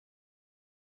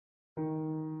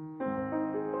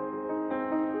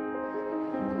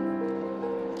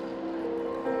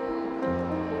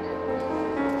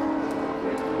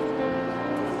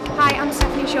I'm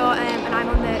Stephanie Shaw and I'm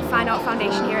on the Fine Art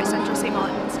Foundation here at Central St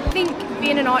Martin's. I think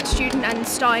being an art student and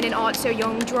starting in art so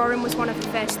young, drawing was one of the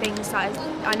first things that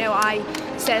I know I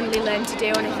certainly learned to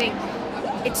do, and I think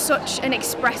it's such an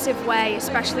expressive way,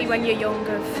 especially when you're young,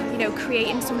 of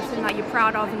creating something that you're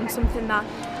proud of and something that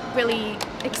really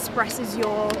expresses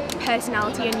your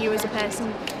personality and you as a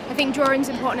person. I think drawing's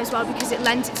important as well because it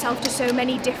lends itself to so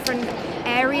many different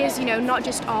areas, not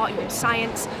just art,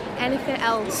 science, anything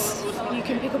else. You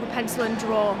can pick up a pencil and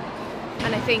draw,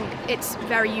 and I think it's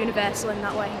very universal in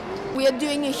that way. We are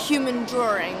doing a human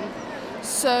drawing,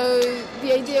 so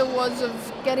the idea was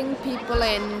of getting people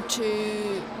in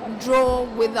to draw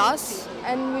with us,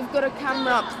 and we've got a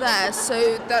camera up there,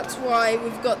 so that's why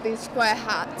we've got these square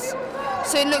hats.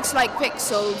 So it looks like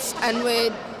pixels, and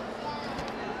we're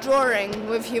drawing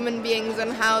with human beings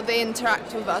and how they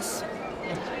interact with us.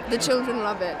 The children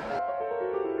love it.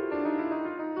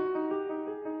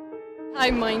 Hi,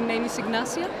 my name is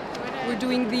Ignacia. We're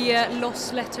doing the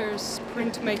Lost Letters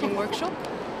printmaking workshop.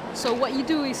 So what you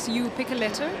do is you pick a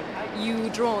letter, you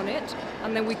draw on it,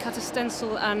 and then we cut a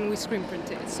stencil and we screen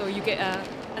print it. So you get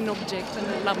an object and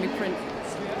a lovely print.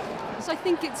 So I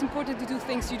think it's important to do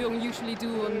things you don't usually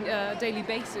do on a daily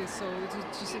basis, so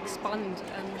to just expand.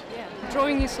 And yeah,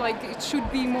 drawing is like, it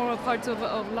should be more a part of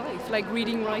life, like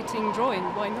reading, writing, drawing,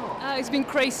 why not? It's been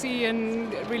crazy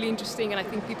and really interesting, and I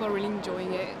think people are really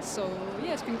enjoying it, so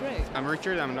yeah, it's been great. I'm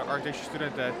Richard, I'm an architecture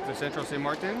student at the Central St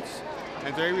Martin's,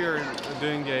 and today we are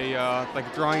doing a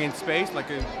drawing in space,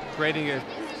 creating a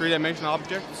three-dimensional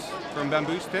objects from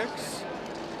bamboo sticks.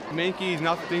 The main key is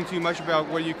not to think too much about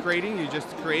what you're creating, you just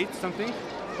create something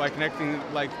by connecting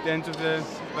the ends of the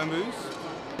bamboos.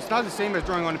 It's not the same as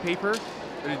drawing on paper,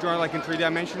 but it's drawing in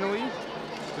three-dimensionally.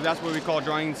 So that's what we call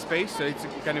drawing in space, so it's a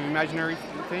kind of imaginary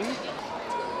thing.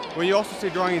 When you also say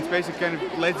drawing in space, it kind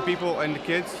of lets people and the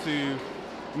kids to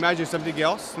imagine something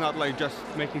else, not just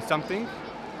making something.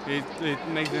 It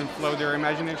makes them flow their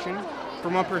imagination.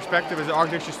 From one perspective, as an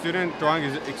architecture student, drawing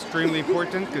is extremely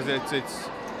important because it's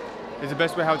the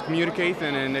best way how to communicate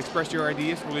and express your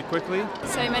ideas really quickly.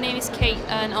 So my name is Kate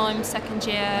and I'm second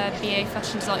year BA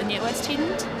Fashion Design Knitwear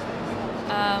student.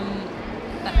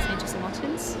 That's Central St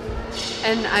Martin's.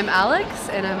 And I'm Alex,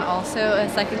 and I'm also a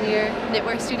second year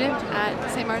knitwear student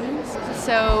at St Martin's.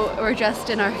 So we're dressed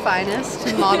in our finest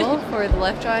to model for the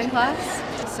left drawing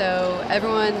class. So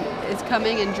everyone is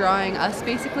coming and drawing us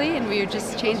basically, and we are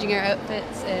just changing our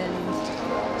outfits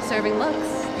and serving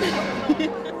looks.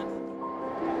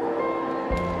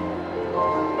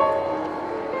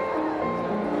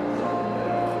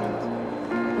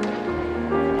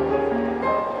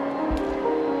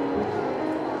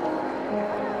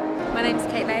 My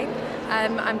name's Kate May.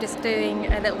 I'm just doing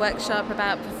a little workshop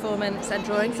about performance and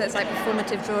drawing, so it's like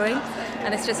performative drawing,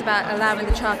 and it's just about allowing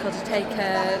the charcoal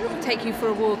to take you for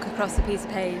a walk across a piece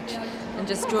of page and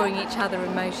just drawing each other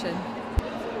in motion.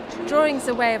 Drawing's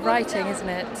a way of writing, isn't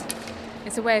it?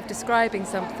 It's a way of describing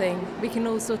something. We can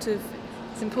all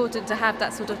it's important to have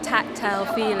that sort of tactile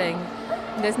feeling.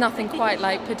 There's nothing quite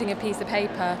like putting a piece of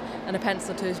paper and a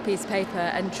pencil to a piece of paper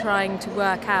and trying to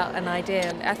work out an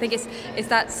idea. I think it's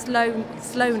that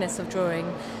slowness of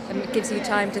drawing and it gives you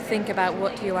time to think about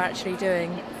what you're actually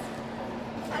doing.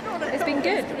 It's been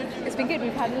good. It's been good.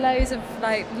 We've had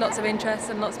lots of interest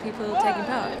and lots of people taking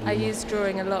part. I use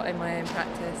drawing a lot in my own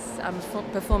practice. I'm a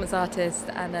performance artist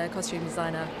and a costume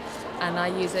designer, and I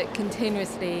use it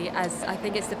continuously as I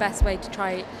think it's the best way to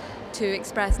try to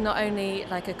express not only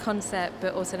a concept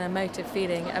but also an emotive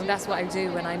feeling, and that's what I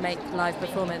do when I make live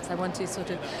performance. I want to sort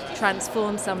of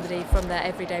transform somebody from their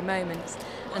everyday moments,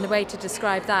 and the way to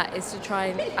describe that is to try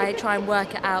and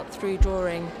work it out through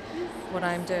drawing what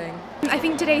I'm doing. I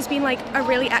think today's been a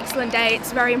really excellent day.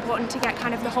 It's very important to get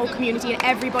kind of the whole community and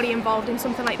everybody involved in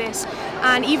something like this,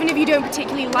 and even if you don't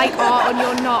particularly like art and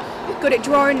you're not good at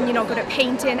drawing and you're not good at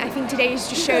painting, I think today's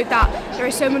just showed that there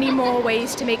are so many more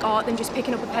ways to make art than just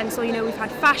picking up a pencil. We've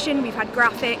had fashion, we've had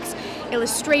graphics,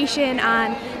 illustration,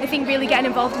 and I think really getting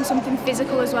involved in something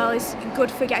physical as well is good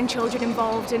for getting children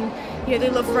involved, and they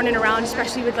love running around,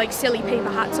 especially with silly paper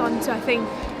hats on, so I think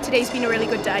today's been a really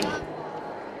good day.